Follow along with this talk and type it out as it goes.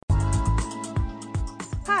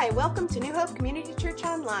Hi, welcome to New Hope Community Church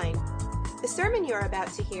Online. The sermon you are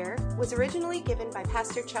about to hear was originally given by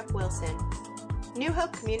Pastor Chuck Wilson. New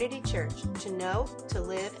Hope Community Church, to know, to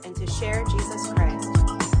live, and to share Jesus Christ.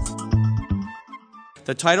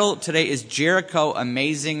 The title today is Jericho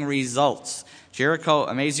Amazing Results. Jericho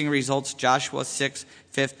Amazing Results, Joshua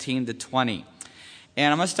 6:15-20.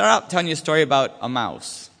 And I'm going to start out telling you a story about a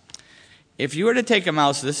mouse. If you were to take a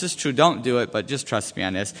mouse, this is true, don't do it, but just trust me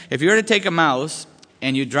on this. If you were to take a mouse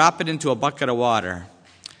and you drop it into a bucket of water,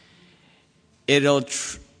 it'll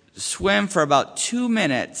swim for about 2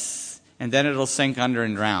 minutes, and then it'll sink under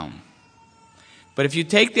and drown. But if you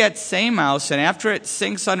take that same mouse, and after it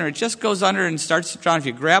sinks under, it just goes under and starts to drown. If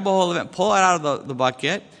you grab a hold of it and pull it out of the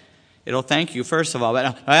bucket, it'll thank you, first of all.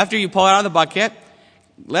 But after you pull it out of the bucket,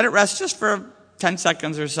 let it rest just for 10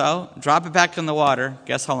 seconds or so. Drop it back in the water.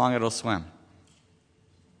 Guess how long it'll swim?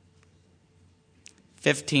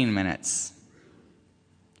 15 minutes.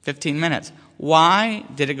 15 minutes. Why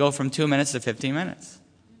did it go from 2 minutes to 15 minutes?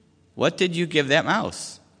 What did you give that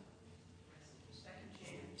mouse?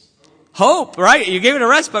 Hope, right? You gave it a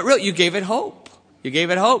rest, but really, you gave it hope. You gave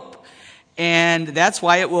it hope. And that's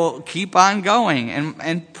why it will keep on going.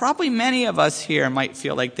 And probably many of us here might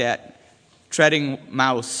feel like that treading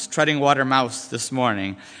water mouse this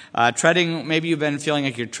morning. Maybe you've been feeling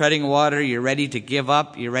like you're treading water, you're ready to give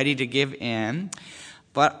up, you're ready to give in.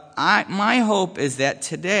 But my hope is that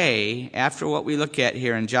today, after what we look at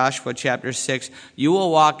here in Joshua chapter 6, you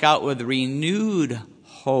will walk out with renewed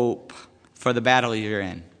hope for the battle you're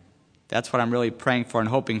in. That's what I'm really praying for and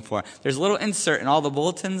hoping for. There's a little insert in all the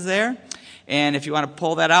bulletins there. And if you want to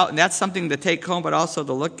pull that out, and that's something to take home, but also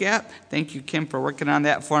to look at. Thank you, Kim, for working on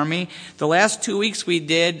that for me. The last 2 weeks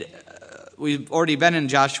we've already been in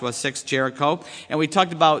Joshua 6, Jericho, and we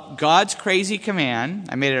talked about God's crazy command.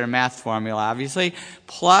 I made it a math formula, obviously,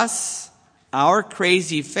 plus our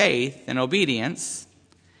crazy faith and obedience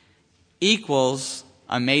equals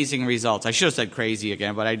amazing results. I should have said crazy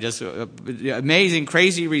again, but amazing,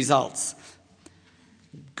 crazy results.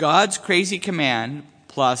 God's crazy command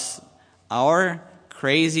plus our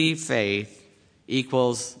crazy faith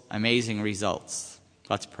equals amazing results.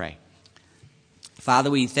 Let's pray. Father,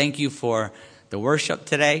 we thank you for the worship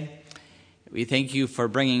today. We thank you for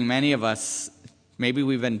bringing many of us, maybe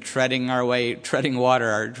we've been treading our way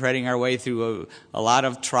through a lot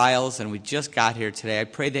of trials, and we just got here today. I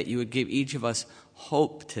pray that you would give each of us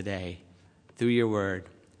hope today through your word.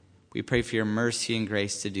 We pray for your mercy and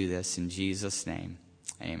grace to do this in Jesus' name.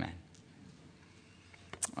 Amen.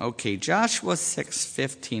 Okay, Joshua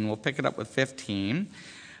 6:15. We'll pick it up with 15.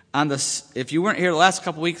 If you weren't here the last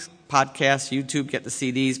couple weeks, podcasts, YouTube, get the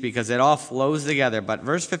CDs because it all flows together. But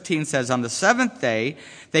verse 15 says, on the seventh day,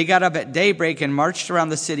 they got up at daybreak and marched around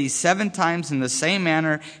the city 7 times in the same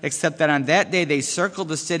manner, except that on that day they circled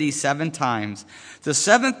the city 7 times. The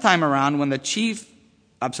 7th time around, when the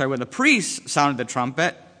priests sounded the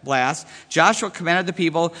trumpet blast, Joshua commanded the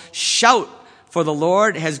people, shout, for the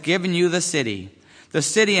Lord has given you the city. The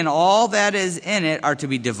city and all that is in it are to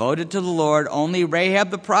be devoted to the Lord. Only Rahab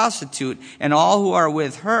the prostitute and all who are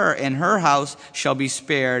with her in her house shall be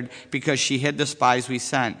spared, because she hid the spies we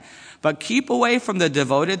sent. But keep away from the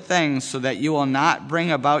devoted things, so that you will not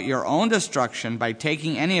bring about your own destruction by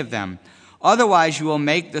taking any of them. Otherwise you will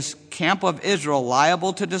make this camp of Israel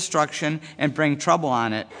liable to destruction and bring trouble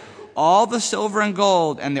on it. All the silver and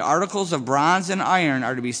gold and the articles of bronze and iron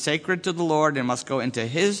are to be sacred to the Lord and must go into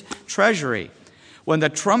his treasury. When the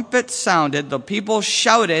trumpet sounded, the people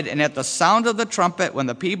shouted, and at the sound of the trumpet, when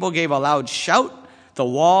the people gave a loud shout, the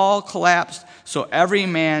wall collapsed, so every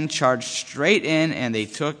man charged straight in, and they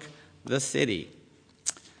took the city.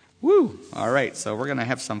 Woo! All right, so we're going to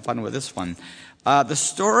have some fun with this one. The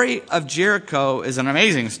story of Jericho is an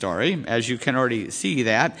amazing story, as you can already see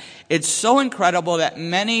that. It's so incredible that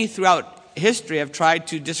many throughout history have tried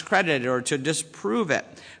to discredit it or to disprove it,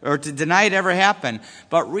 or to deny it ever happened.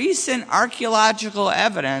 But recent archaeological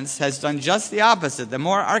evidence has done just the opposite. The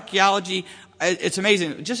more archaeology, it's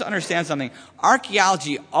amazing. Just understand something.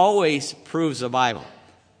 Archaeology always proves the Bible.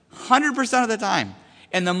 100% of the time.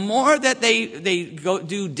 And the more that they go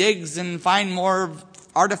do digs and find more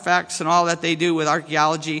artifacts and all that they do with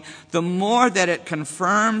archaeology, the more that it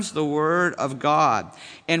confirms the Word of God.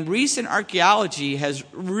 And recent archaeology has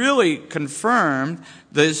really confirmed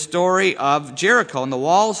the story of Jericho and the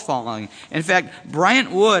walls falling. In fact,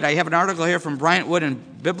 Bryant Wood, I have an article here from Bryant Wood in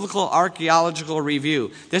Biblical Archaeological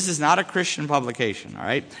Review. This is not a Christian publication, all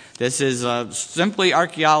right? This is simply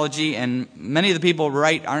archaeology, and many of the people who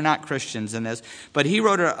write are not Christians in this. But he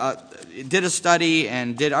did a study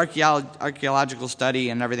and did archaeological study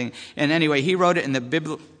and everything. And anyway, he wrote it in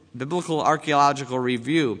the Biblical Archaeological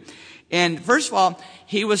Review. And first of all,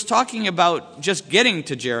 he was talking about just getting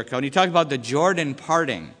to Jericho, and he talked about the Jordan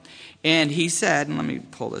parting. And he said, and let me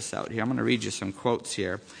pull this out here. I'm going to read you some quotes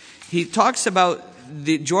here. He talks about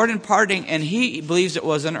the Jordan parting, and he believes it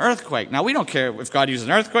was an earthquake. Now, we don't care if God used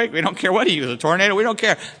an earthquake. We don't care what he used, a tornado. We don't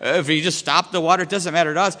care if he just stopped the water. It doesn't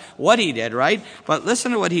matter to us what he did, right? But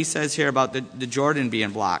listen to what he says here about the Jordan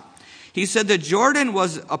being blocked. He said the Jordan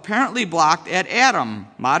was apparently blocked at Adam,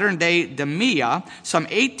 modern-day Demia, some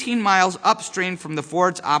 18 miles upstream from the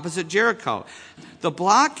fords opposite Jericho. The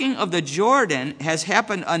blocking of the Jordan has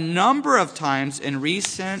happened a number of times in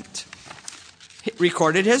recent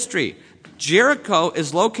recorded history. Jericho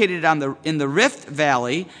is located in the Rift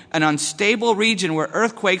Valley, an unstable region where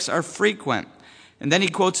earthquakes are frequent. And then he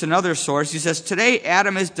quotes another source. He says, today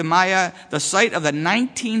Adam is Demia, the site of the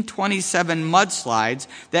 1927 mudslides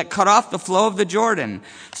that cut off the flow of the Jordan.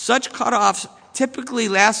 Such cutoffs, typically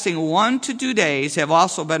lasting 1 to 2 days, have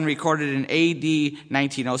also been recorded in AD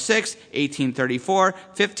 1906, 1834,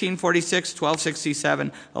 1546, 1267,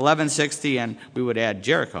 1160, and we would add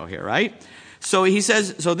Jericho here, right? So he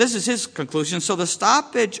says, so this is his conclusion. So the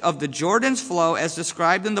stoppage of the Jordan's flow as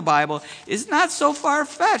described in the Bible is not so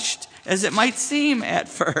far-fetched as it might seem at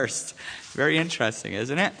first. Very interesting,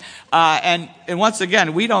 isn't it? And once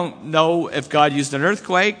again, we don't know if God used an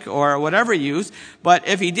earthquake or whatever he used, but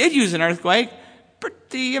if he did use an earthquake,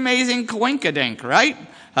 pretty amazing coinkadink, right?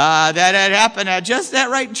 That had happened at just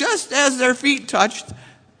as their feet touched.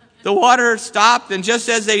 The water stopped, and just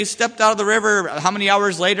as they stepped out of the river, how many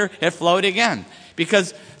hours later, it flowed again.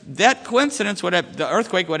 Because that coincidence, the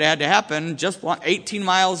earthquake would have had to happen just 18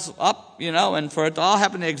 miles up, and for it to all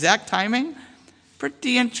happen the exact timing,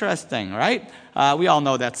 pretty interesting, right? We all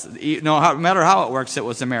know no matter how it works, it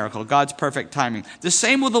was a miracle. God's perfect timing. The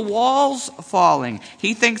same with the walls falling.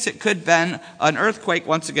 He thinks it could have been an earthquake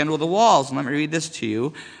once again with the walls. And let me read this to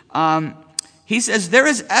you. He says, there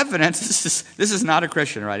is evidence, this is not a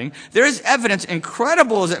Christian writing, there is evidence,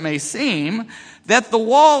 incredible as it may seem, that the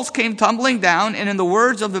walls came tumbling down, and in the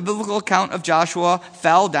words of the biblical account of Joshua,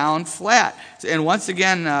 fell down flat. And once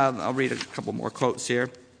again, I'll read a couple more quotes here.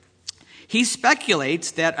 He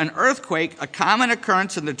speculates that an earthquake, a common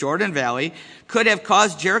occurrence in the Jordan Valley, could have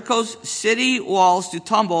caused Jericho's city walls to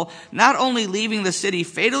tumble, not only leaving the city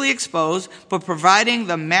fatally exposed, but providing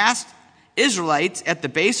the massed Israelites at the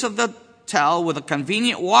base of the with a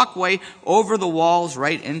convenient walkway over the walls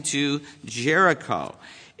right into Jericho.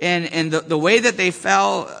 And the way that they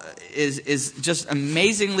fell is just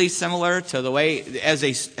amazingly similar to the way as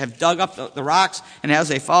they have dug up the rocks and as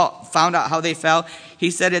they found out how they fell.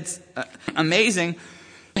 He said it's amazing.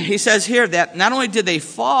 He says here that not only did they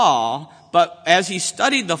fall, but as he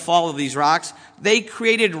studied the fall of these rocks, they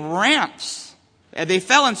created ramps. And they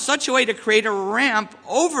fell in such a way to create a ramp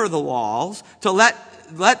over the walls to let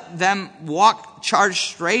them charge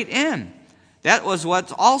straight in. That was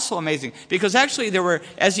what's also amazing. Because actually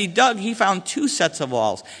as he dug, he found 2 sets of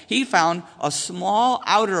walls. He found a small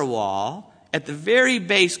outer wall at the very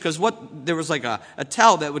base, because there was like a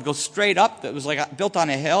tell that would go straight up that was like built on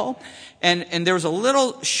a hill. And there was a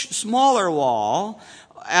little smaller wall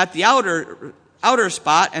at the outer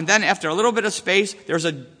spot, and then after a little bit of space, there's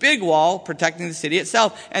a big wall protecting the city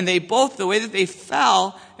itself. And they both, the way that they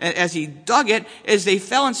fell, as he dug it, is they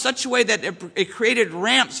fell in such a way that it created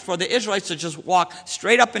ramps for the Israelites to just walk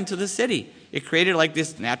straight up into the city. It created like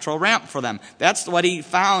this natural ramp for them. That's what he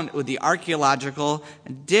found with the archaeological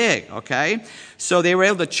dig, okay? So they were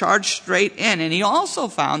able to charge straight in. And he also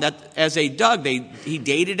found that as they dug, he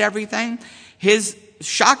dated everything. His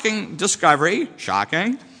shocking discovery,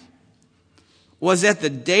 was that the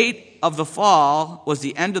date of the fall was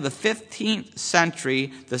the end of the 15th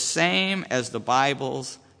century, the same as the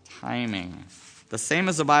Bible's timing. The same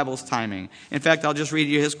as the Bible's timing. In fact, I'll just read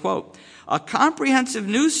you his quote. A comprehensive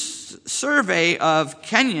news survey of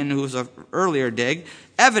Kenyon, who was an earlier dig,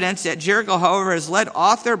 evidence at Jericho, however, has led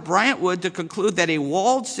author Bryant Wood to conclude that a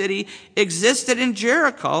walled city existed in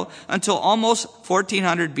Jericho until almost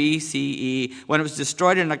 1400 BCE, when it was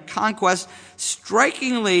destroyed in a conquest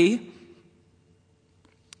strikingly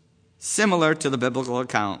similar to the biblical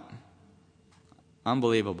account.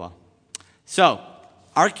 Unbelievable. So,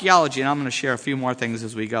 archaeology, and I'm going to share a few more things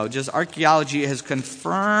as we go. Just archaeology has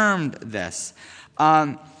confirmed this.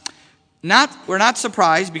 We're not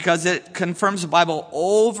surprised because it confirms the Bible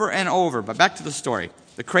over and over. But back to the story.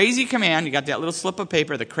 The crazy command, you got that little slip of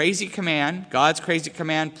paper, the crazy command, God's crazy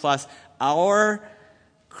command plus our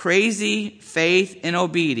crazy faith and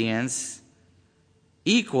obedience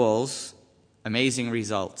equals amazing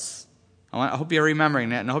results. I hope you're remembering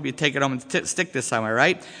that, and I hope you take it home and stick this somewhere,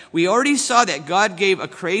 right? We already saw that God gave a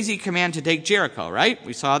crazy command to take Jericho, right?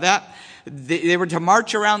 We saw that. They were to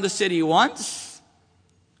march around the city once,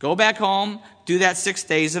 go back home, do that 6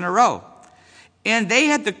 days in a row. And they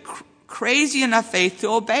had the crazy enough faith to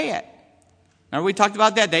obey it. Remember we talked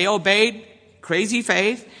about that? They obeyed, crazy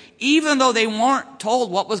faith, even though they weren't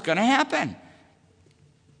told what was going to happen.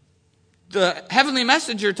 The heavenly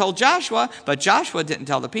messenger told Joshua, but Joshua didn't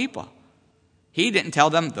tell the people. He didn't tell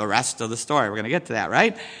them the rest of the story. We're going to get to that,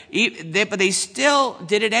 right? But they still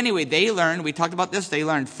did it anyway. They learned, we talked about this, they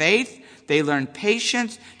learned faith, they learned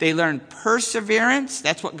patience, they learned perseverance.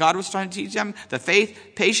 That's what God was trying to teach them, the faith,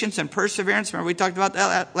 patience, and perseverance. Remember we talked about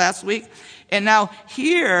that last week? And now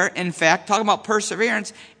here, in fact, talking about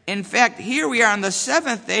perseverance, in fact, here we are on the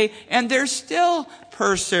seventh day, and they're still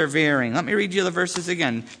persevering. Let me read you the verses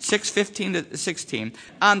again, 6:15 to 16.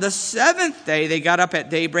 On the seventh day, they got up at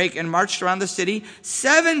daybreak and marched around the city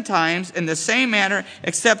 7 times in the same manner,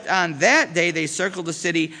 except on that day they circled the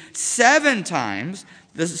city 7 times.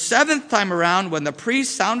 The 7th time around, when the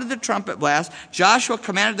priest sounded the trumpet blast, Joshua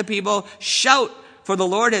commanded the people, "Shout, for the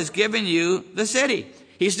Lord has given you the city."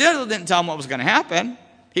 He still didn't tell them what was going to happen.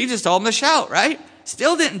 He just told them to shout, right?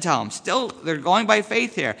 Still didn't tell them. Still, they're going by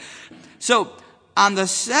faith here. So, on the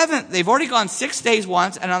 7th, they've already gone 6 days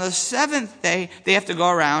once, and on the 7th day, they have to go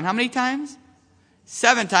around. How many times?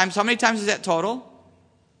 7 times. How many times is that total?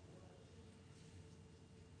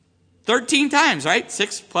 13 times, right?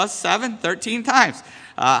 6 plus 7, 13 times.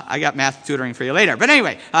 I got math tutoring for you later. But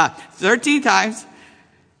anyway, 13 times.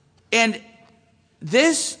 And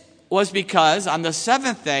this was because on the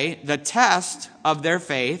 7th day, the test of their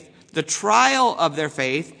faith, the trial of their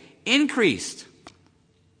faith increased.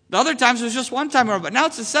 The other times it was just 1 time, but now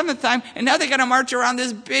it's the 7th time, and now they got to march around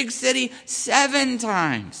this big city 7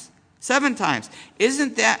 times. 7 times.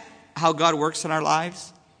 Isn't that how God works in our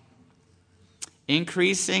lives?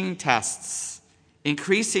 Increasing tests,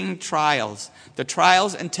 increasing trials. The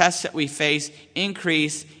trials and tests that we face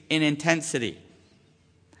increase in intensity.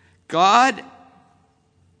 God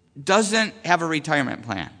doesn't have a retirement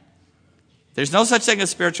plan. There's no such thing as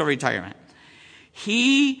spiritual retirement.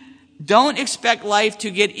 Don't expect life to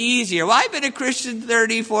get easier. Well, I've been a Christian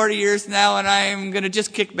 30, 40 years now, and I'm going to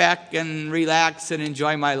just kick back and relax and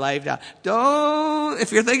enjoy my life now.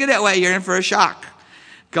 If you're thinking that way, you're in for a shock.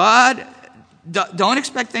 God, don't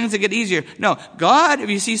expect things to get easier. No, God, if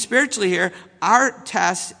you see spiritually here, our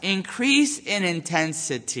tests increase in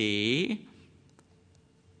intensity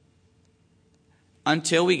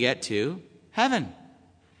until we get to heaven.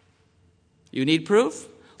 You need proof?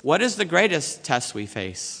 What is the greatest test we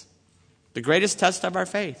face? The greatest test of our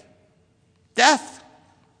faith? Death.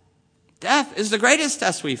 Death is the greatest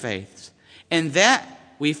test we face. And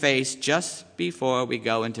that we face just before we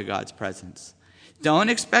go into God's presence. Don't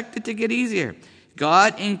expect it to get easier.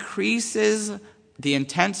 God increases the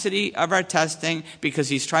intensity of our testing because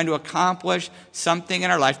He's trying to accomplish something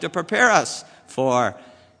in our life to prepare us for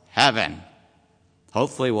heaven.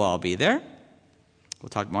 Hopefully we'll all be there. We'll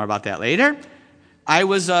talk more about that later. I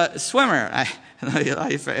was a swimmer.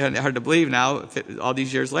 Hard to believe now, all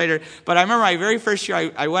these years later. But I remember my very first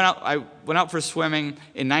year, I went out for swimming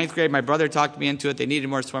in 9th grade. My brother talked me into it. They needed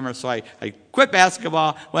more swimmers, so I quit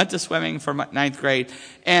basketball, went to swimming for 9th grade.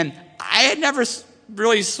 And I had never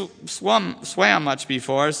really swam much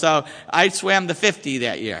before, so I swam the 50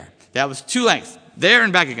 that year. That was 2 lengths. There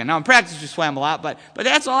and back again. Now in practice we swam a lot, but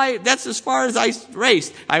that's as far as I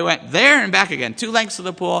raced. I went there and back again, 2 lengths of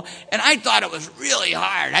the pool, and I thought it was really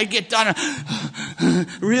hard. I'd get done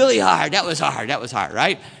really hard. That was hard,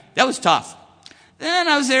 right? That was tough. Then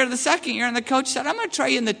I was there the second year, and the coach said, "I'm going to try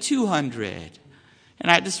you in the 200."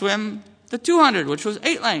 And I had to swim the 200, which was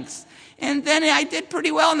 8 lengths. And then I did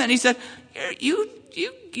pretty well, and then he said,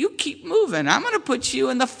 You keep moving. I'm going to put you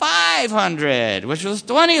in the 500, which was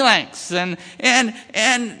 20 lengths. And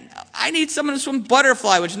I need someone to swim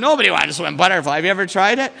butterfly, which nobody wanted to swim butterfly. Have you ever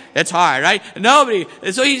tried it? It's hard, right? Nobody.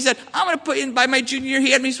 And so he said, I'm going to put you in. By my junior year,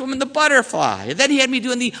 he had me swimming the butterfly. And then he had me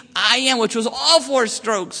doing the IM, which was all 4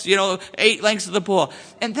 strokes, 8 lengths of the pool.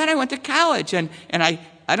 And then I went to college, and I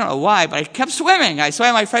don't know why, but I kept swimming. I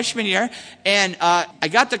swam my freshman year, and I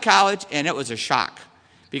got to college, and it was a shock.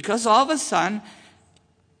 Because all of a sudden,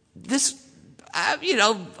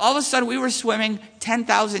 all of a sudden we were swimming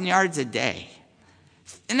 10,000 yards a day.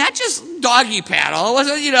 And not just doggy paddle. It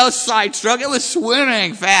wasn't, side stroke. It was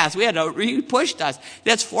swimming fast. He pushed us.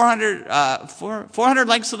 That's 400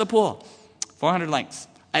 lengths of the pool. 400 lengths.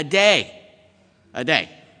 A day.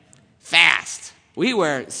 Fast. We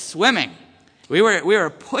were swimming. We were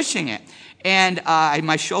pushing it. And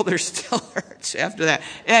my shoulder still hurts after that.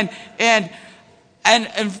 And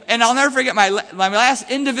I'll never forget my last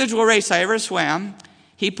individual race I ever swam.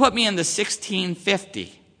 He put me in the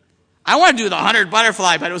 1650. I want to do the 100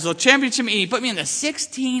 butterfly, but it was a championship meet. He put me in the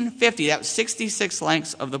 1650. That was 66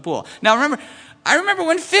 lengths of the pool. Now I remember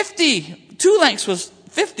when 2 lengths was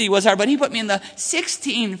 50 was hard, but he put me in the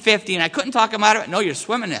 1650, and I couldn't talk him out of it. No, you're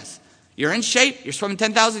swimming this. You're in shape. You're swimming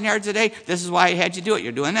 10,000 yards a day. This is why I had you do it.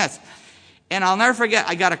 You're doing this. And I'll never forget,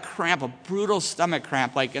 I got a brutal stomach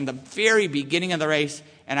cramp, like in the very beginning of the race,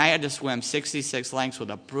 and I had to swim 66 lengths with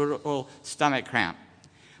a brutal stomach cramp.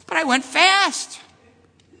 But I went fast.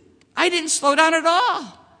 I didn't slow down at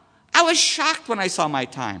all. I was shocked when I saw my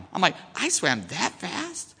time. I'm like, I swam that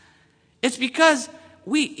fast? It's because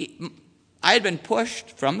I had been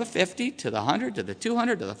pushed from the 50 to the 100 to the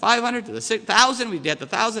 200 to the 500 to the 6,000. We did the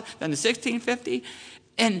 1,000, then the 1650.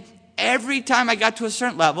 And every time I got to a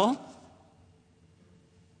certain level,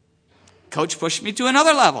 Coach pushed me to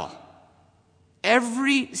another level.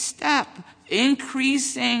 Every step,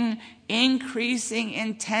 increasing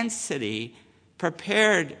intensity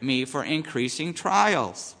prepared me for increasing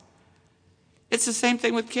trials. It's the same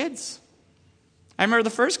thing with kids. I remember the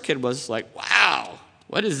first kid was like, wow,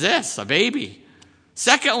 what is this? A baby.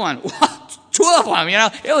 Second one, what? 2 of them,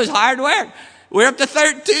 it was hard work. We're up to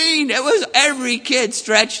 13. It was every kid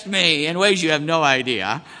stretched me in ways you have no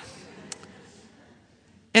idea.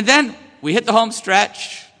 And then we hit the home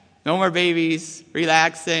stretch. No more babies,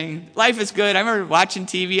 relaxing. Life is good. I remember watching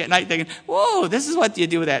TV at night thinking, whoa, this is what you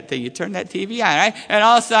do with that thing. You turn that TV on, right? And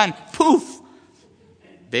all of a sudden, poof,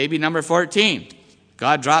 baby number 14.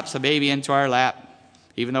 God drops a baby into our lap.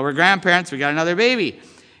 Even though we're grandparents, we got another baby.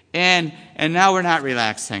 And now we're not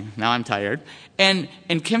relaxing. Now I'm tired. And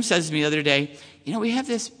Kim says to me the other day, we have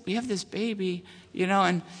this baby,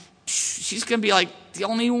 and she's going to be like the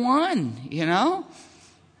only one,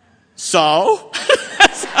 So?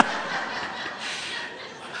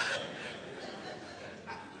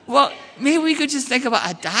 Well, maybe we could just think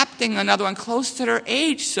about adopting another one close to their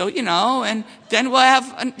age, so, and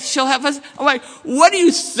then she'll have us. I'm like, what are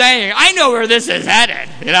you saying? I know where this is headed,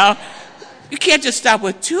 You can't just stop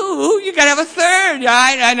with 2. You got to have a third. Yeah,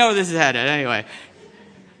 I know where this is headed. Anyway,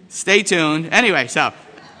 stay tuned. Anyway,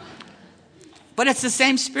 but it's the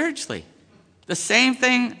same spiritually. The same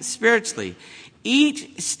thing spiritually.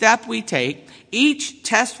 Each step we take, each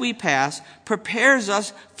test we pass, prepares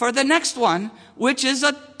us for the next one, which is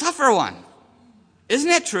a tougher one. Isn't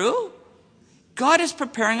that true? God is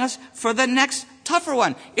preparing us for the next tougher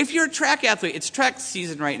one. If you're a track athlete, it's track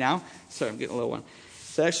season right now. Sorry, I'm getting a little warm.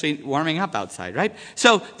 It's actually warming up outside, right?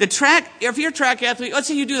 So if you're a track athlete, let's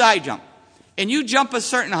say you do the high jump, and you jump a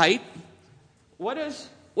certain height, what does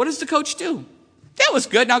the coach do? That was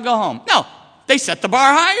good, now go home. No, they set the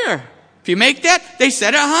bar higher. If you make that, they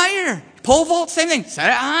set it higher. Pole vault, same thing, set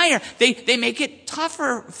it higher. They make it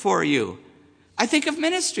tougher for you. I think of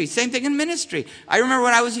ministry, same thing in ministry. I remember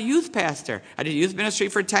when I was a youth pastor. I did youth ministry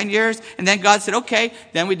for 10 years, and then God said, okay,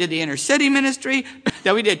 then we did the inner city ministry,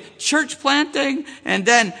 then we did church planting, and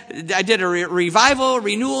then I did a revival,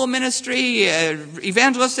 renewal ministry,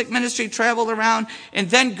 evangelistic ministry, traveled around, and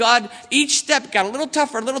then God, each step got a little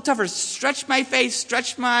tougher, stretched my faith,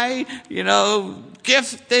 stretched my,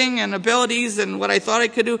 gifting and abilities and what I thought I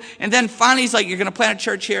could do, and then finally he's like, you're going to plant a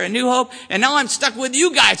church here in New Hope, and now I'm stuck with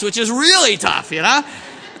you guys, which is really tough.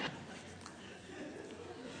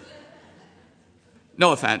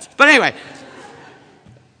 No offense. But anyway,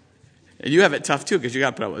 you have it tough too because you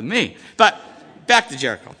got to put up with me. But back to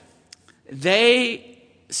Jericho.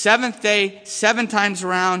 Seventh day, 7 times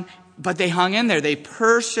around, but they hung in there. They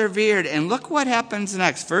persevered. And look what happens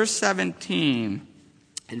next. Verse 17.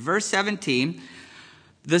 In verse 17,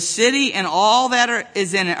 the city and all that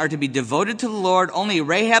is in it are to be devoted to the Lord. Only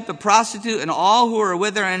Rahab the prostitute and all who are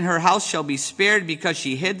with her in her house shall be spared because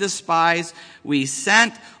she hid the spies we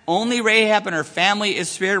sent. Only Rahab and her family is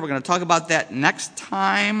spared. We're going to talk about that next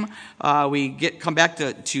time. Come back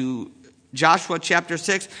to Joshua chapter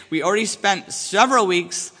 6. We already spent several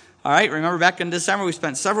weeks. All right, remember back in December, we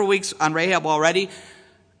spent several weeks on Rahab already.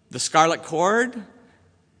 The scarlet cord.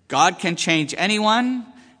 God can change anyone.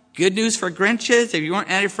 Good news for Grinches. If you weren't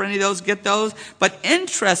ready for any of those, get those. But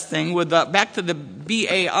interesting, back to the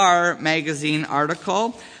BAR magazine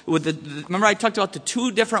article. Remember I talked about the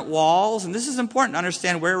 2 different walls? And this is important to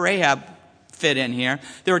understand where Rahab fit in here.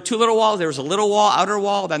 There were 2 little walls. There was a little wall, outer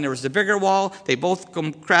wall. Then there was the bigger wall. They both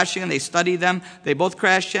come crashing in. They studied them. They both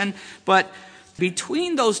crashed in. But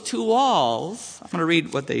between those 2 walls, I'm going to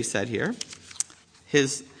read what they said here.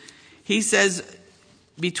 He says,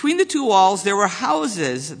 between the two walls, there were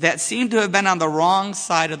houses that seemed to have been on the wrong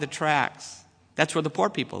side of the tracks. That's where the poor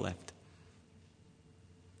people lived.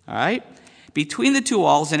 All right? Between the two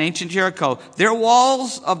walls in ancient Jericho, their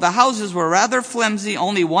walls of the houses were rather flimsy,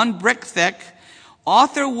 only 1 brick thick.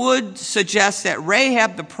 Author Wood suggests that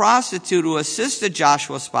Rahab, the prostitute who assisted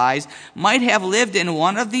Joshua's spies, might have lived in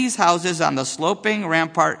one of these houses on the sloping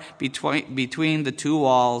rampart between the two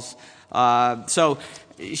walls. Rahab,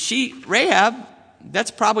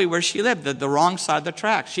 that's probably where she lived, the wrong side of the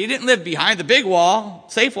track. She didn't live behind the big wall,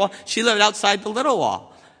 safe wall. She lived outside the little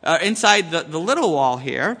wall, inside the little wall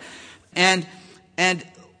here. And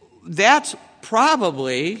that's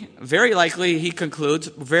probably, very likely, he concludes,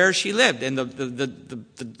 where she lived, in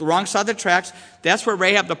the wrong side of the tracks. That's where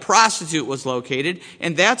Rahab the prostitute was located,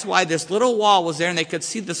 and that's why this little wall was there, and they could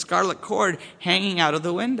see the scarlet cord hanging out of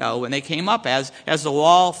the window when they came up. As the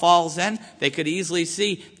wall falls in, they could easily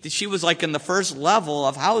see that she was like in the first level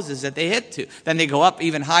of houses that they hit to. Then they go up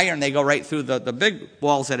even higher, and they go right through the big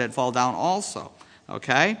walls that had fall down also.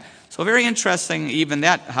 Okay? So very interesting, even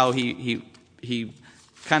that, how he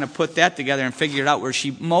kind of put that together and figured out where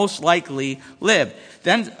she most likely lived.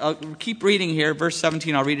 Then, keep reading here, verse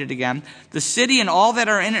 17, I'll read it again. The city and all that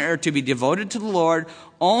are in it are to be devoted to the Lord.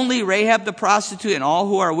 Only Rahab the prostitute and all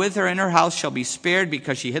who are with her in her house shall be spared,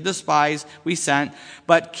 because she hid the spies we sent.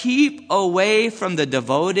 But keep away from the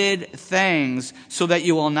devoted things, so that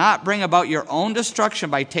you will not bring about your own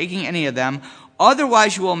destruction by taking any of them.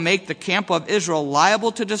 Otherwise, you will make the camp of Israel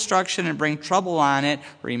liable to destruction and bring trouble on it.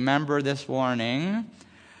 Remember this warning.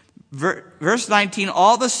 Verse 19,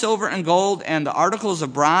 all the silver and gold and the articles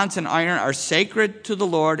of bronze and iron are sacred to the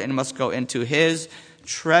Lord and must go into his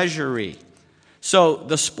treasury. So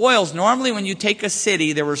the spoils, normally when you take a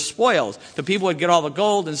city, there were spoils. The people would get all the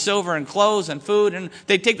gold and silver and clothes and food, and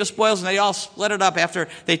they'd take the spoils and they all split it up after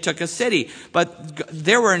they took a city. But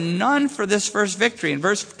there were none for this first victory. In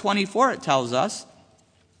verse 24 it tells us,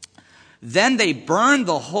 then they burned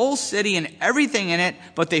the whole city and everything in it,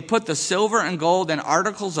 but they put the silver and gold and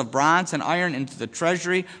articles of bronze and iron into the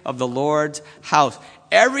treasury of the Lord's house.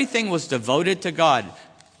 Everything was devoted to God.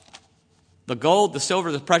 The gold, the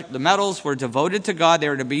silver, the metals were devoted to God. They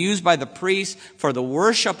were to be used by the priests for the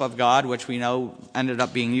worship of God, which we know ended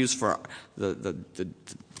up being used for the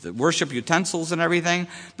worship utensils and everything.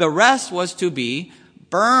 The rest was to be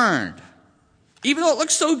burned. Even though it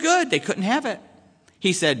looked so good, they couldn't have it.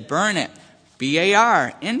 He said, burn it.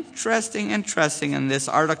 B-A-R. Interesting in this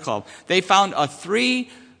article. They found a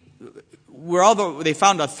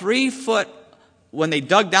 3-foot, when they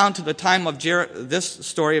dug down to the time of this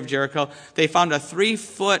story of Jericho, they found a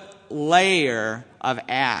 3-foot layer of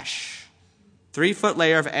ash. 3-foot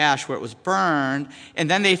layer of ash where it was burned. And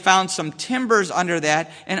then they found some timbers under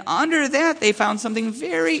that. And under that, they found something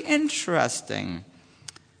very interesting.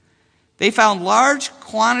 They found large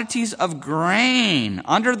quantities of grain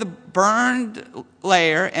under the burned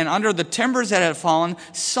layer and under the timbers that had fallen.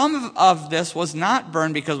 Some of this was not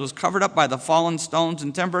burned because it was covered up by the fallen stones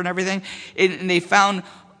and timber and everything. And they found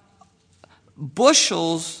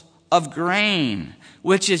bushels of grain,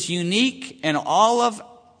 which is unique in all of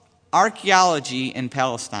archaeology in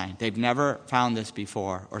Palestine. They've never found this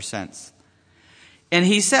before or since. And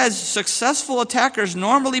he says successful attackers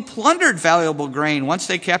normally plundered valuable grain once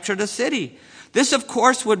they captured a city. This, of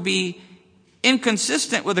course, would be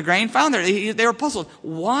inconsistent with the grain found there. They were puzzled.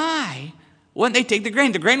 Why wouldn't they take the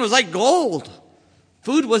grain? The grain was like gold.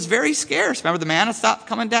 Food was very scarce. Remember the manna stopped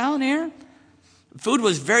coming down here? Food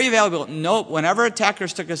was very valuable. No, whenever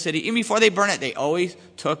attackers took a city, even before they burned it, they always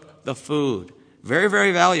took the food. Very,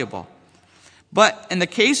 very valuable. But in the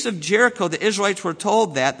case of Jericho, the Israelites were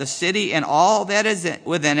told that the city and all that is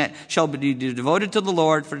within it shall be devoted to the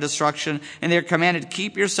Lord for destruction. And they're commanded,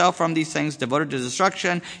 keep yourself from these things devoted to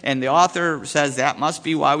destruction. And the author says that must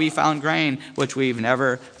be why we found grain, which we've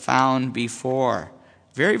never found before.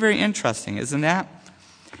 Very, very interesting, isn't that?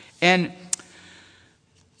 And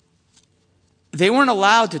they weren't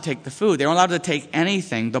allowed to take the food. They weren't allowed to take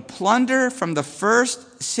anything. The plunder from the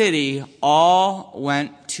first city all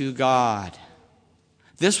went to God.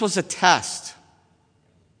 This was a test.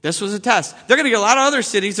 This was a test. They're going to get a lot of other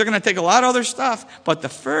cities. They're going to take a lot of other stuff. But the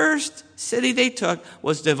first city they took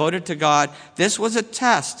was devoted to God. This was a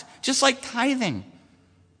test. Just like tithing.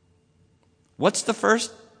 What's the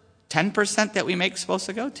first 10% that we make supposed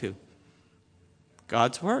to go to?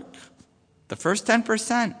 God's work. The first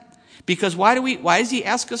 10%. Because why does he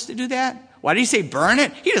ask us to do that? Why did he say burn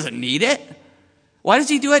it? He doesn't need it. Why does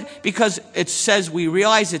he do it? Because it says we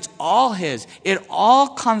realize it's all his. It all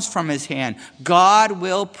comes from his hand. God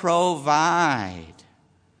will provide.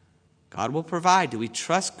 God will provide. Do we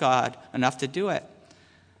trust God enough to do it?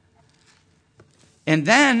 And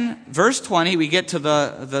then, verse 20, we get to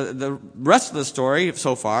the rest of the story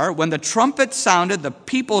so far. When the trumpet sounded, the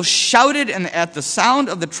people shouted, and at the sound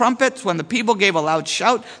of the trumpets, when the people gave a loud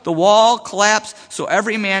shout, the wall collapsed, so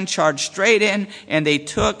every man charged straight in, and they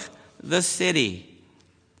took the city.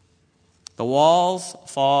 The walls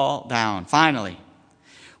fall down. Finally,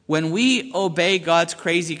 when we obey God's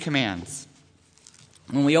crazy commands,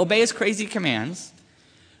 when we obey his crazy commands,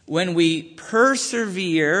 when we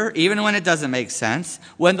persevere, even when it doesn't make sense,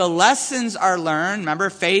 when the lessons are learned, remember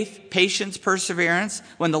faith, patience, perseverance,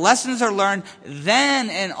 when the lessons are learned, then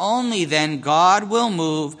and only then God will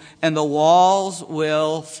move and the walls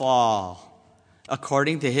will fall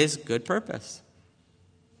according to his good purpose.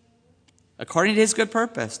 According to his good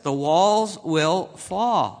purpose, the walls will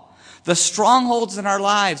fall. The strongholds in our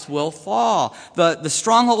lives will fall. The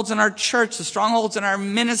strongholds in our church, the strongholds in our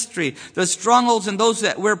ministry, the strongholds in those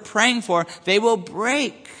that we're praying for, they will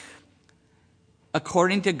break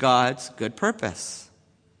according to God's good purpose.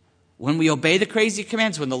 When we obey the crazy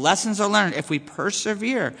commands, when the lessons are learned, if we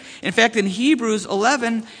persevere. In fact, in Hebrews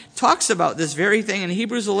 11 talks about this very thing. In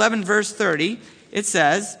Hebrews 11 verse 30, it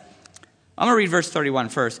says, I'm going to read verse 31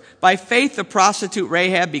 first. By faith, the prostitute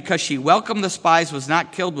Rahab, because she welcomed the spies, was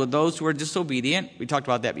not killed with those who were disobedient. We talked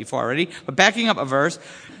about that before already. But backing up a verse,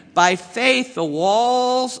 by faith, the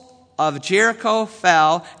walls of Jericho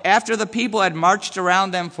fell after the people had marched around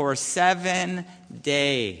them for 7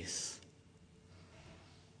 days.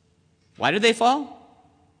 Why did they fall?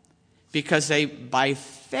 Because they, by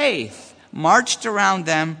faith, marched around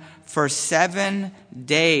them for 7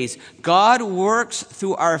 days. God works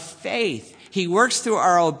through our faith. He works through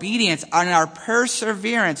our obedience and our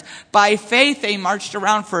perseverance. By faith, they marched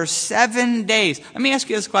around for 7 days. Let me ask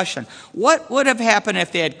you this question. What would have happened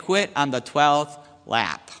if they had quit on the 12th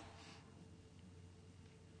lap?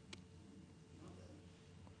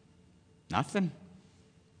 Nothing.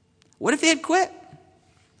 What if they had quit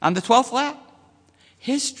on the 12th lap?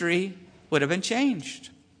 History would have been changed.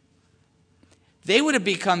 They would have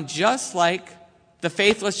become just like the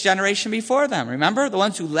faithless generation before them. Remember? The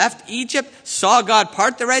ones who left Egypt, saw God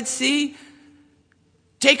part the Red Sea,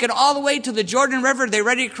 taken all the way to the Jordan River. They're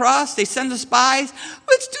ready to cross. They send the spies.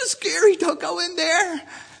 It's too scary. Don't go in there.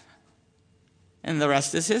 And the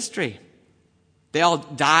rest is history. They all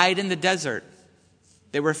died in the desert.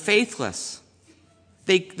 They were faithless.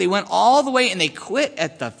 They went all the way and they quit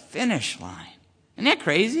at the finish line. Isn't that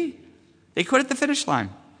crazy? They quit at the finish line.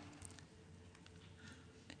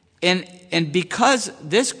 And because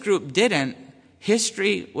this group didn't,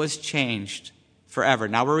 history was changed forever.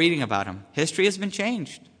 Now we're reading about them. History has been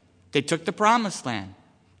changed. They took the promised land.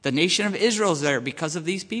 The nation of Israel is there because of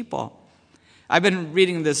these people. I've been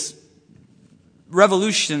reading this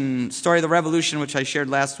story of the revolution, which I shared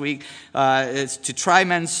last week. It's To Try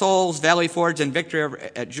Men's Souls, Valley Forge, and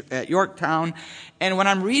Victory at Yorktown. And when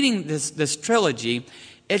I'm reading this trilogy,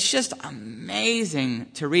 it's just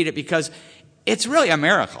amazing to read it because it's really a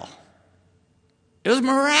miracle. It was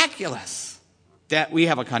miraculous that we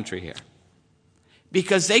have a country here.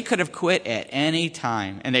 Because they could have quit at any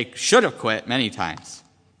time, and they should have quit many times.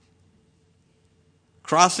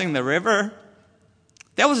 Crossing the river,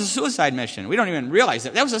 that was a suicide mission. We don't even realize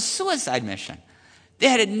it. That was a suicide mission. They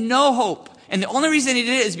had no hope. And the only reason they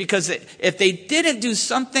did it is because if they didn't do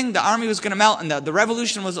something, the army was going to melt, and the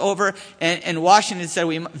revolution was over, and Washington said,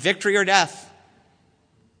 victory or death.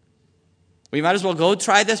 We might as well go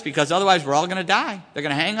try this because otherwise we're all going to die. They're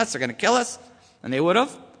going to hang us. They're going to kill us. And they would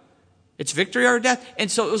have. It's victory or death.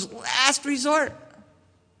 And so it was last resort.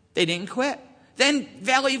 They didn't quit. Then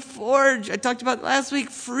Valley Forge, I talked about last week,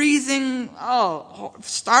 freezing,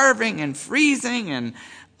 starving and freezing and,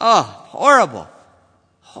 horrible,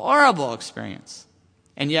 horrible experience.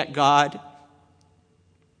 And yet God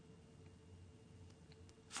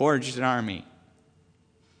forged an army.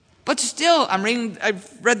 But still,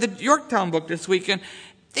 I've read the Yorktown book this weekend.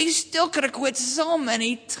 They still could have quit so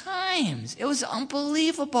many times. It was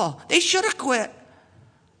unbelievable. They should have quit.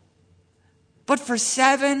 But for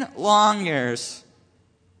 7 long years,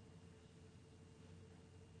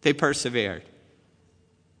 they persevered.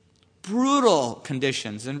 Brutal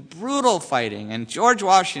conditions and brutal fighting. And George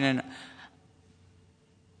Washington,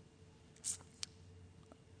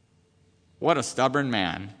 what a stubborn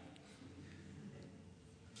man.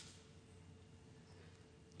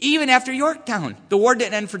 Even after Yorktown, the war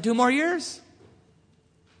didn't end for 2 more years.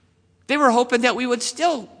 They were hoping that we would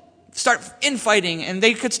still start infighting and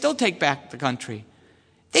they could still take back the country.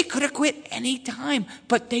 They could have quit any time,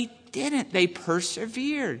 but they didn't. They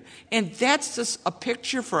persevered. And that's just a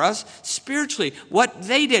picture for us spiritually. What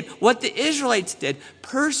they did, what the Israelites did,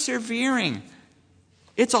 persevering.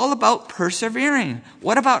 It's all about persevering.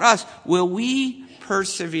 What about us? Will we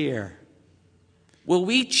persevere? Will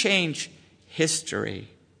we change history?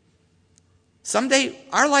 Someday,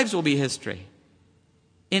 our lives will be history.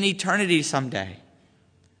 In eternity someday.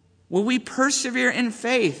 Will we persevere in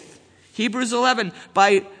faith? Hebrews 11,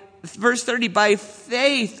 verse 30, by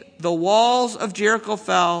faith the walls of Jericho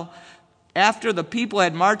fell after the people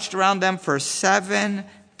had marched around them for 7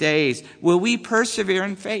 days. Will we persevere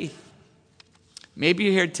in faith? Maybe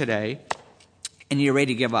you're here today and you're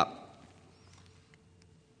ready to give up.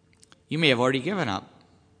 You may have already given up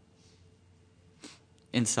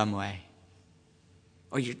in some way.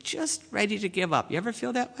 Or you're just ready to give up. You ever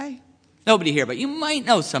feel that way? Nobody here, but you might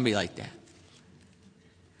know somebody like that.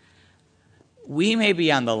 We may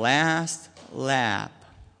be on the last lap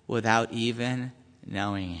without even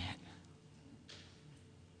knowing it.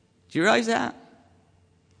 Do you realize that?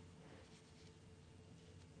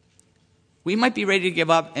 We might be ready to give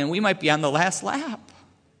up, and we might be on the last lap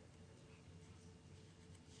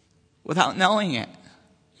without knowing it.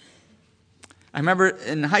 I remember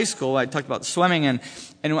in high school, I talked about swimming, and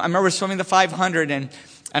I remember swimming the 500, and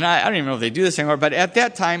I don't even know if they do this anymore, but at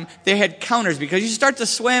that time, they had counters, because you start to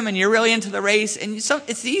swim, and you're really into the race, and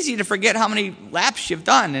it's easy to forget how many laps you've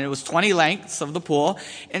done, and it was 20 lengths of the pool,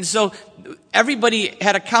 and so everybody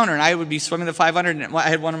had a counter, and I would be swimming the 500, and I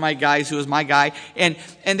had one of my guys who was my guy, and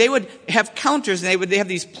they would have counters, and they have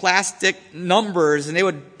these plastic numbers, and they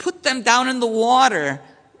would put them down in the water,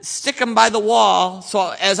 stick them by the wall,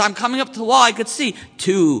 so as I'm coming up to the wall, I could see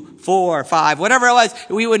 2, 4, 5, whatever it was.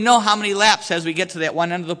 We would know how many laps as we get to that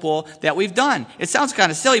one end of the pool that we've done. It sounds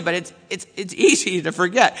kind of silly, but it's easy to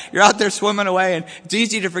forget. You're out there swimming away, and it's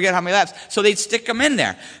easy to forget how many laps. So they'd stick them in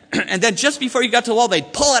there. And then just before you got to the wall,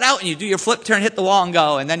 they'd pull it out, and you do your flip turn, hit the wall, and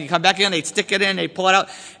go. And then you come back in, they'd stick it in, they'd pull it out.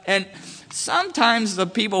 And sometimes the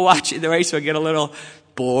people watching the race would get a little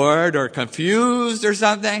bored or confused or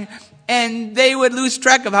something. And they would lose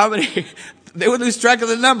track of they would lose track of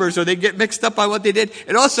the numbers, or they'd get mixed up by what they did.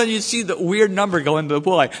 And all of a sudden you'd see the weird number go into the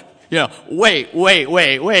pool, like, wait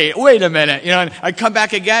a minute. And I'd come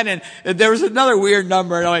back again, and there was another weird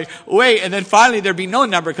number, and I'm like, wait, and then finally there'd be no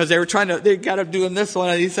number, because they got up doing this one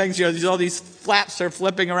of these things, all these flaps are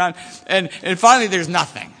flipping around, and finally there's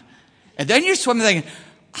nothing. And then you're swimming thinking,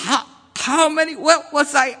 how many, what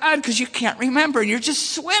was I on? Because you can't remember, and you're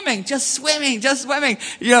just swimming.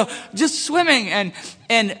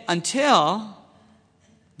 And until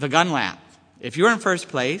the gun lap. If you were in first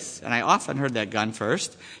place, and I often heard that gun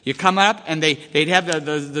first, you come up, and they'd have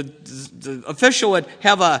the official would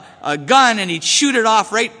have a gun, and he'd shoot it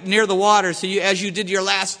off right near the water, so as you did your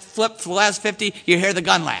last flip for the last 50, you hear the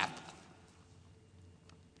gun lap.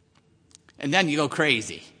 And then you go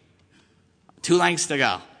crazy. 2 lengths to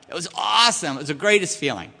go. It was awesome. It was the greatest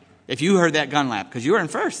feeling if you heard that gun lap, because you were in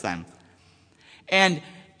first then. And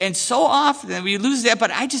so often we lose that,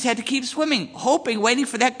 but I just had to keep swimming, hoping, waiting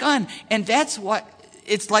for that gun. And that's what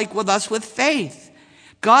it's like with us with faith.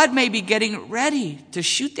 God may be getting ready to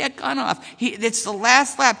shoot that gun off. It's the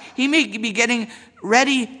last lap. He may be getting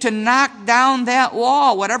ready to knock down that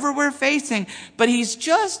wall, whatever we're facing. But he's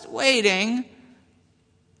just waiting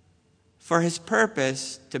for his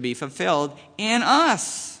purpose to be fulfilled in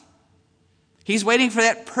us. He's waiting for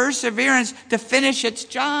that perseverance to finish its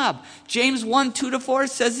job. James 1:2-4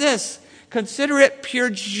 says this, consider it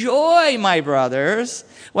pure joy, my brothers,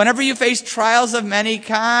 whenever you face trials of many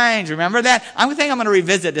kinds. Remember that? I think I'm going to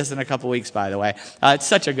revisit this in a couple weeks, by the way. It's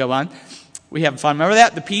such a good one. We have fun. Remember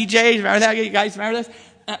that? The PJs, remember that? You guys remember this?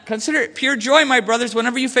 Consider it pure joy, my brothers,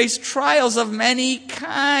 whenever you face trials of many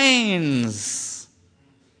kinds.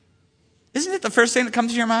 Isn't it the first thing that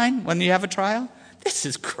comes to your mind when you have a trial? This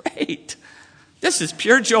is great. This is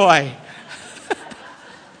pure joy.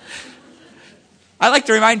 I like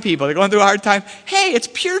to remind people, they're going through a hard time, hey, it's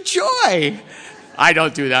pure joy. I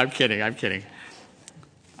don't do that. I'm kidding.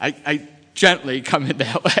 I gently come in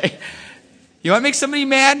that way. You want to make somebody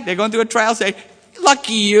mad? They're going through a trial, say,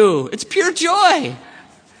 lucky you. It's pure joy.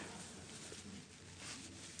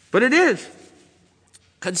 But it is.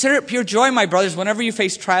 Consider it pure joy, my brothers, whenever you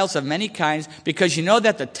face trials of many kinds, because you know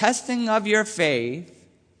that the testing of your faith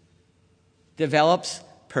develops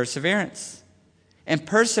perseverance. And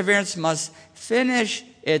perseverance must finish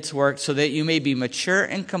its work so that you may be mature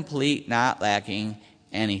and complete, not lacking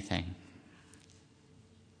anything.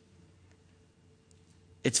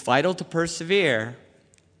 It's vital to persevere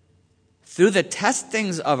through the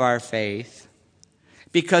testings of our faith,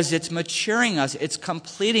 because it's maturing us, it's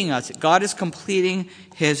completing us. God is completing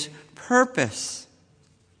his purpose.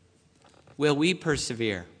 Will we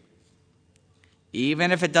persevere?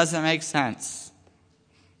 Even if it doesn't make sense.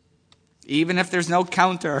 Even if there's no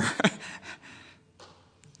counter.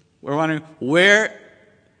 We're wondering,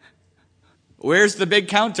 where's the big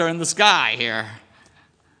counter in the sky here?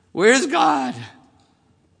 Where's God?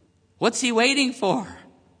 What's he waiting for?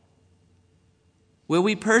 Will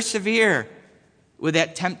we persevere with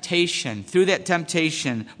that temptation, through that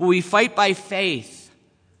temptation? Will we fight by faith?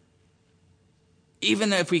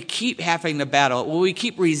 Even if we keep having the battle, will we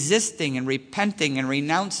keep resisting and repenting and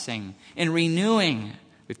renouncing and renewing?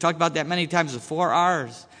 We've talked about that many times, the 4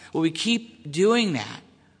 R's. Will we keep doing that?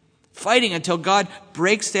 Fighting until God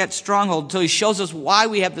breaks that stronghold, until he shows us why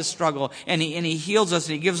we have this struggle, and he heals us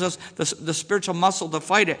and he gives us the spiritual muscle to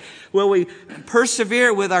fight it. Will we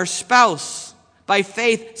persevere with our spouse? By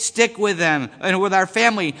faith, stick with them. And with our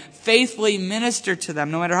family, faithfully minister to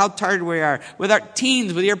them, no matter how tired we are. With our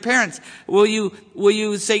teens, with your parents, will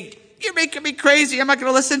you say, you're making me crazy, I'm not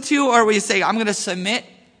going to listen to you? Or will you say, I'm going to submit,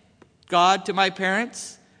 God, to my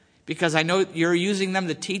parents, because I know you're using them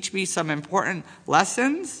to teach me some important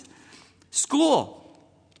lessons? School,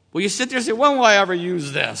 will you sit there and say, when will I ever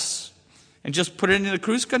use this? And just put it into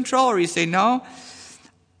cruise control? Or you say, no,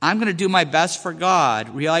 I'm going to do my best for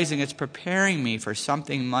God, realizing it's preparing me for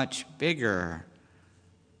something much bigger.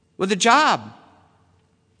 With a job,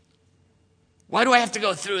 why do I have to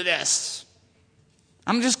go through this?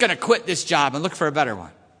 I'm just going to quit this job and look for a better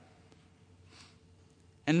one.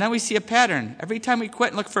 And then we see a pattern. Every time we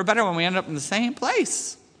quit and look for a better one, we end up in the same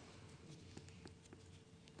place.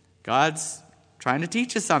 God's trying to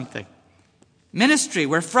teach us something. Ministry,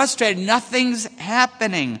 we're frustrated. Nothing's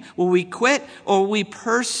happening. Will we quit or will we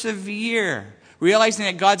persevere? Realizing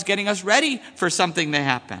that God's getting us ready for something to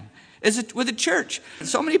happen. Is it with the church?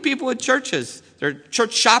 So many people with churches. They're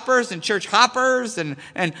church shoppers and church hoppers. And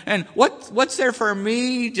what's there for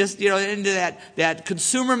me? Just, into that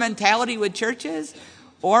consumer mentality with churches?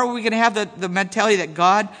 Or are we going to have the mentality that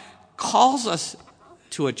God calls us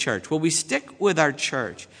to a church? Will we stick with our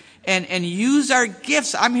church? And use our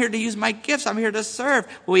gifts. I'm here to use my gifts. I'm here to serve.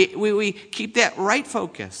 We keep that right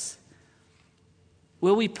focus.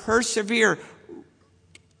 Will we persevere,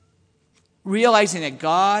 realizing that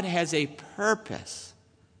God has a purpose?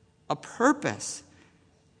 A purpose.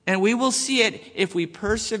 And we will see it if we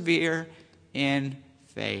persevere in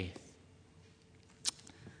faith.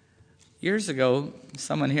 Years ago,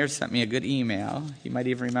 someone here sent me a good email. You might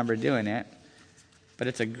even remember doing it. But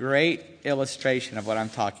it's a great illustration of what I'm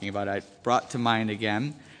talking about. I brought to mind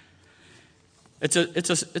again.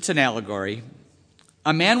 It's an allegory.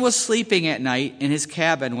 A man was sleeping at night in his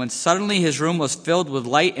cabin when suddenly his room was filled with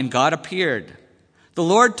light and God appeared. The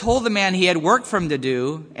Lord told the man he had work for him to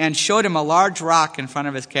do and showed him a large rock in front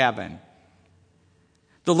of his cabin.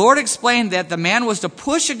 The Lord explained that the man was to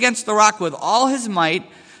push against the rock with all his might.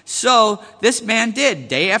 So this man did.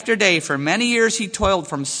 Day after day, for many years he toiled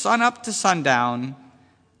from sunup to sundown,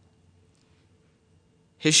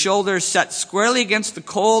 his shoulders set squarely against the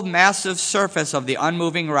cold, massive surface of the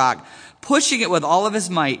unmoving rock, pushing it with all of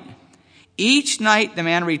his might. Each night the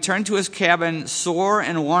man returned to his cabin sore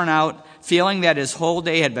and worn out, feeling that his whole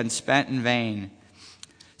day had been spent in vain.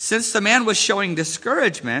 Since the man was showing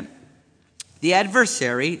discouragement, the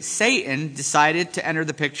adversary, Satan, decided to enter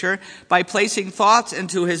the picture by placing thoughts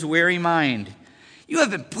into his weary mind. You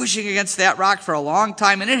have been pushing against that rock for a long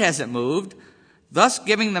time and it hasn't moved, thus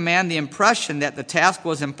giving the man the impression that the task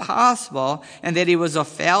was impossible and that he was a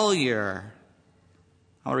failure.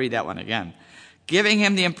 I'll read that one again. Giving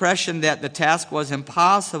him the impression that the task was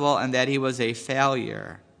impossible and that he was a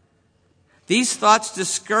failure. These thoughts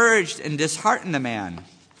discouraged and disheartened the man.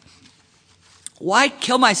 Why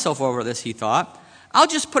kill myself over this, he thought. I'll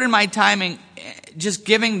just put in my time in just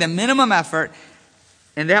giving the minimum effort,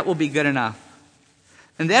 and that will be good enough.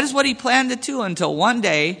 And that is what he planned to do until one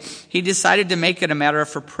day he decided to make it a matter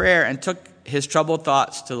for prayer and took his troubled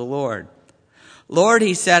thoughts to the Lord. Lord,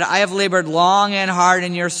 he said, I have labored long and hard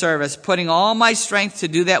in your service, putting all my strength to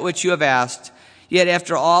do that which you have asked. Yet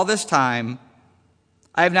after all this time,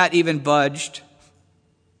 I have not even budged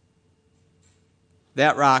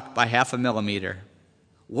that rock by 0.5 millimeter.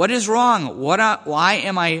 What is wrong? Why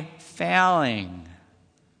am I failing?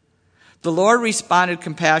 The Lord responded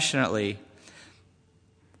compassionately.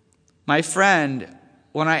 My friend,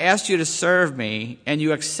 when I asked you to serve me and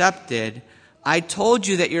you accepted, I told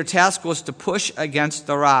you that your task was to push against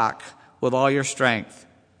the rock with all your strength,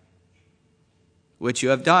 which you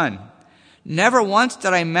have done. Never once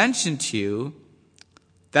did I mention to you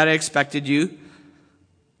that I expected you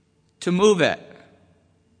to move it.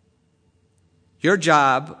 Your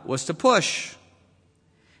job was to push.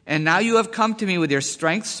 And now you have come to me with your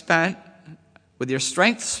strength spent,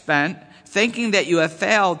 thinking that you have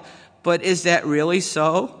failed. But is that really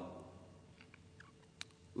so?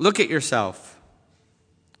 Look at yourself.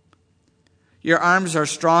 Your arms are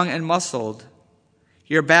strong and muscled.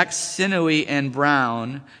 Your back sinewy and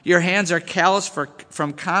brown. Your hands are calloused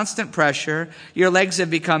from constant pressure. Your legs have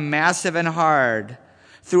become massive and hard.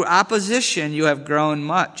 Through opposition you have grown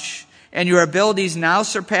much, and your abilities now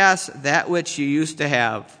surpass that which you used to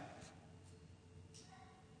have.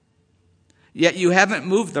 Yet you haven't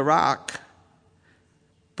moved the rock,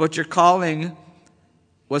 but your calling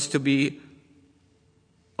was to be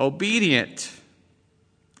obedient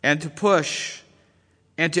and to push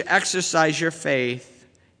and to exercise your faith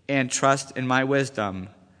and trust in my wisdom.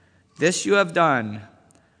 This you have done.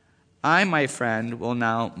 I, my friend, will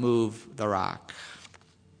now move the rock.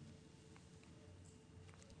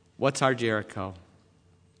 What's our Jericho?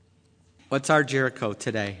 What's our Jericho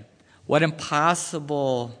today? What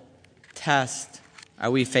impossible test are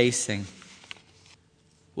we facing?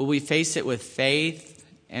 Will we face it with faith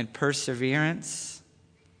and perseverance?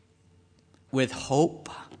 With hope?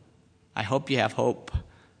 I hope you have hope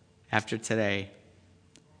after today.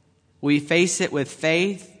 Will we face it with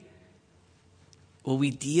faith? Will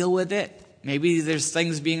we deal with it? Maybe there's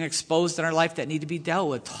things being exposed in our life that need to be dealt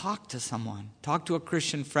with. Talk to someone. Talk to a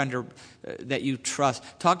Christian friend that you trust.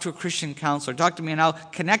 Talk to a Christian counselor. Talk to me and I'll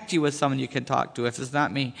connect you with someone you can talk to if it's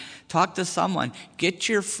not me. Talk to someone. Get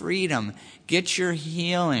your freedom. Get your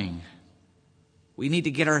healing. We need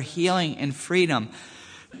to get our healing and freedom.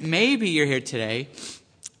 Maybe you're here today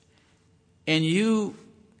and you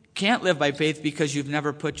can't live by faith because you've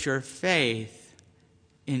never put your faith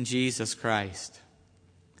in Jesus Christ.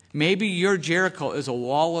 Maybe your Jericho is a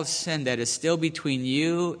wall of sin that is still between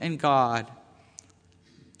you and God,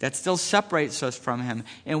 that still separates us from Him.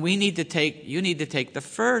 And you need to take the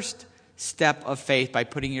first step of faith by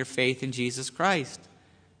putting your faith in Jesus Christ,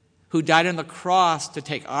 who died on the cross to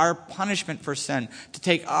take our punishment for sin, to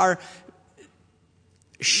take our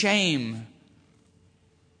shame,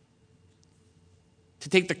 to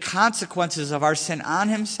take the consequences of our sin on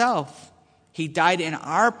Himself. He died in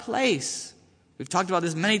our place. We've talked about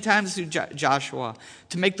this many times through Joshua,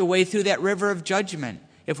 to make the way through that river of judgment.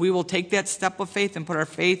 If we will take that step of faith and put our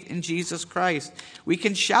faith in Jesus Christ, we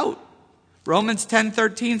can shout. Romans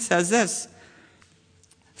 10:13 says this,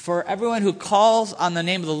 "For everyone who calls on the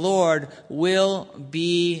name of the Lord will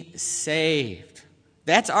be saved."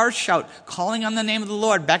 That's our shout, calling on the name of the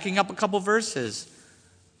Lord, backing up a couple verses.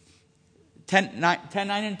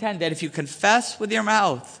 10:9 and 10, that if you confess with your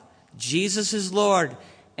mouth Jesus is Lord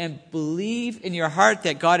and believe in your heart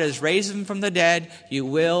that God has raised Him from the dead, you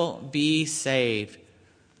will be saved.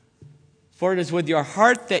 For it is with your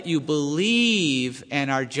heart that you believe and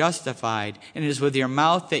are justified, and it is with your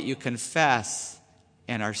mouth that you confess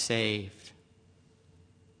and are saved.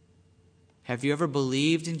 Have you ever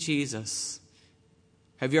believed in Jesus?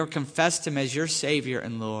 Have you ever confessed Him as your Savior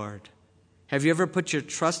and Lord? Have you ever put your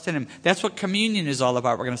trust in Him? That's what communion is all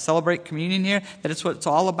about. We're going to celebrate communion here. That's what it's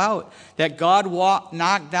all about. That God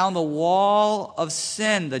knocked down the wall of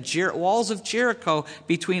sin, the walls of Jericho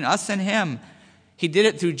between us and Him. He did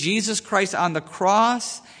it through Jesus Christ on the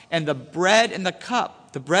cross, and the bread and the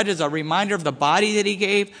cup. The bread is a reminder of the body that He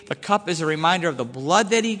gave. The cup is a reminder of the blood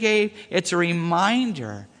that He gave. It's a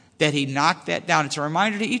reminder that He knocked that down. It's a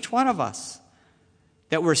reminder to each one of us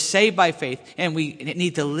that we're saved by faith, and we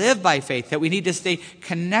need to live by faith, that we need to stay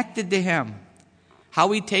connected to Him. How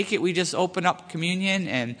we take it, we just open up communion,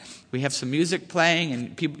 and we have some music playing,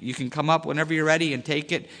 and you can come up whenever you're ready and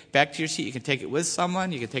take it back to your seat. You can take it with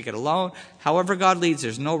someone. You can take it alone. However God leads,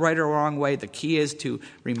 there's no right or wrong way. The key is to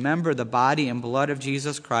remember the body and blood of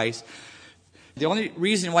Jesus Christ. The only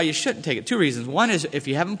reason why you shouldn't take it, two reasons. One is if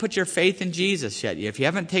you haven't put your faith in Jesus yet, if you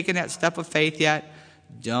haven't taken that step of faith yet,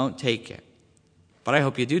 don't take it. But I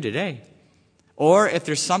hope you do today. Or if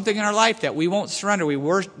there's something in our life that we won't surrender.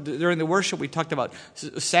 During the worship we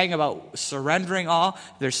sang about surrendering all.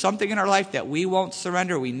 If there's something in our life that we won't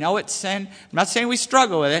surrender. We know it's sin. I'm not saying we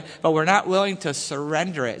struggle with it, but we're not willing to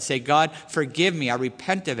surrender it. Say, God, forgive me. I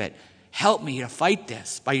repent of it. Help me to fight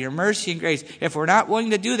this by your mercy and grace. If we're not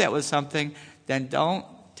willing to do that with something, then don't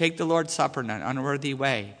take the Lord's Supper in an unworthy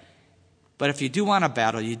way. But if you do want to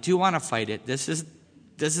battle, you do want to fight it, this is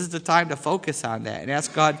the time to focus on that and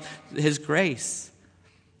ask God His grace.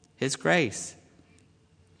 His grace.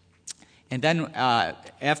 And then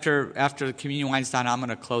after the communion wine's done, I'm going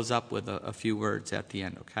to close up with a few words at the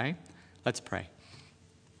end, okay? Let's pray.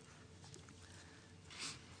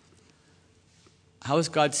 How is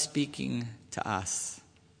God speaking to us?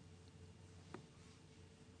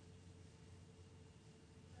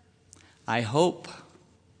 I hope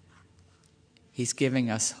He's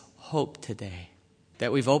giving us hope today.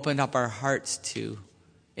 That we've opened up our hearts to,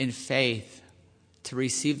 in faith, to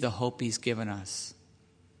receive the hope he's given us.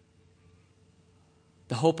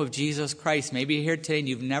 The hope of Jesus Christ. Maybe you're here today and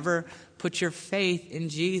you've never put your faith in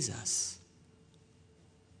Jesus.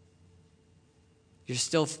 You're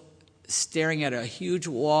still staring at a huge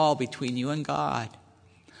wall between you and God.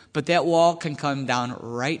 But that wall can come down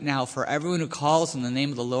right now, for everyone who calls in the name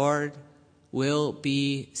of the Lord will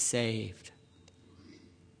be saved.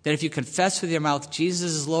 That if you confess with your mouth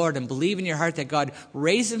Jesus is Lord and believe in your heart that God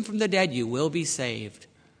raised him from the dead, you will be saved.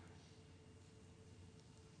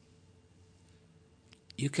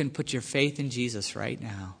 You can put your faith in Jesus right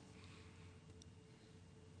now.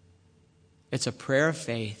 It's a prayer of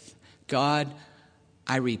faith. God,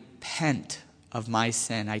 I repent of my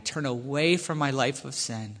sin. I turn away from my life of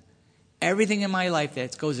sin. Everything in my life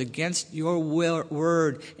that goes against your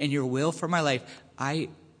word and your will for my life, I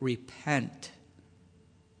repent.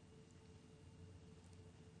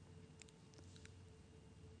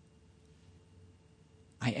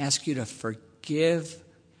 I ask you to forgive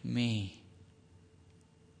me.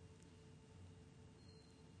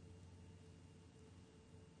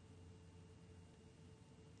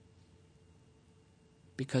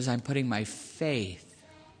 Because I'm putting my faith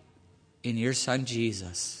in your Son,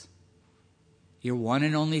 Jesus. Your one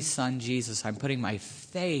and only Son, Jesus. I'm putting my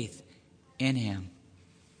faith in him.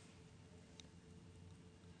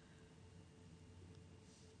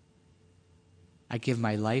 I give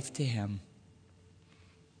my life to him.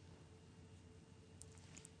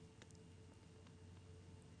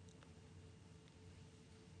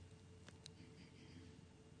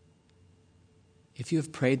 If you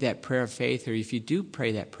have prayed that prayer of faith, or if you do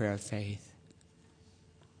pray that prayer of faith,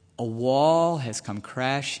 a wall has come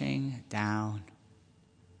crashing down.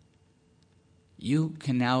 You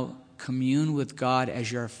can now commune with God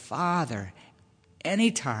as your Father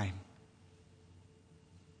anytime.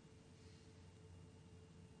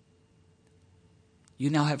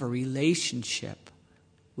 You now have a relationship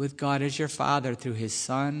with God as your Father through his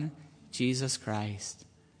Son, Jesus Christ.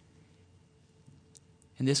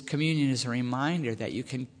 And this communion is a reminder that you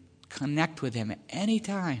can connect with him at any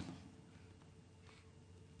time.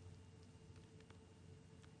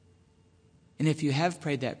 And if you have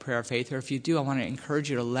prayed that prayer of faith, or if you do, I want to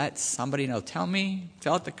encourage you to let somebody know. Tell me,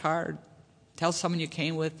 fill out the card, tell someone you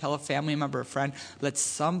came with, tell a family member, a friend. Let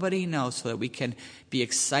somebody know so that we can be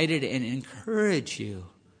excited and encourage you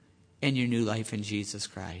in your new life in Jesus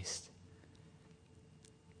Christ.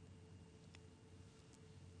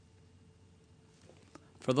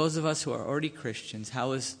 For those of us who are already Christians,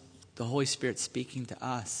 how is the Holy Spirit speaking to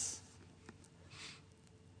us?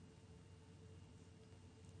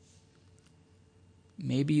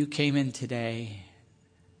 Maybe you came in today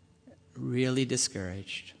really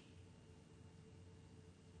discouraged,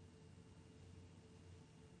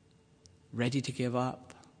 ready to give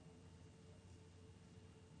up.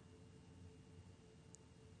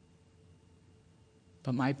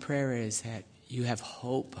 But my prayer is that you have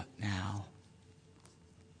hope now.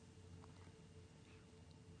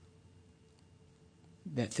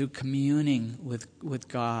 That through communing with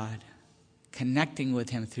God, connecting with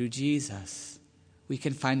him through Jesus, we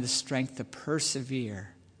can find the strength to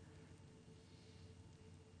persevere,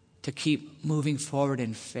 to keep moving forward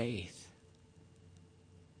in faith,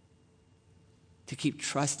 to keep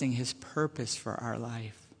trusting his purpose for our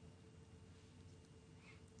life.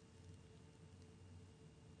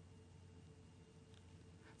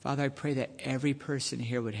 Father, I pray that every person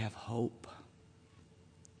here would have hope.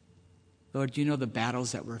 Lord, you know the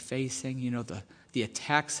battles that we're facing. You know the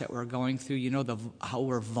attacks that we're going through. You know how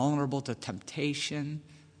we're vulnerable to temptation.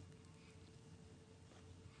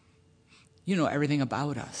 You know everything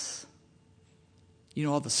about us. You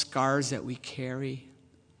know all the scars that we carry.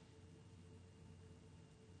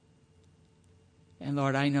 And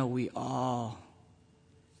Lord, I know we all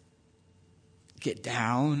get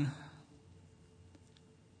down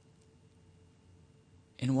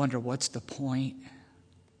and wonder what's the point.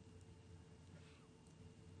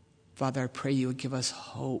 Father, I pray you would give us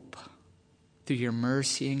hope through your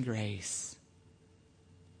mercy and grace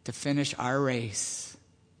to finish our race,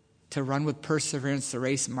 to run with perseverance the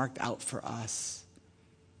race marked out for us,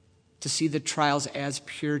 to see the trials as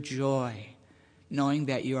pure joy, knowing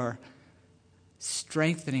that you are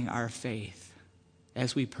strengthening our faith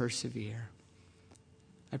as we persevere.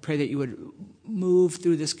 I pray that you would move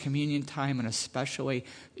through this communion time in a special way.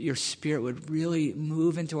 Your Spirit would really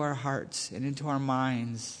move into our hearts and into our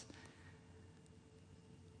minds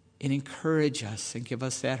and encourage us and give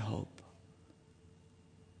us that hope.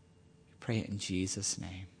 We pray it in Jesus'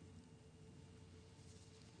 name.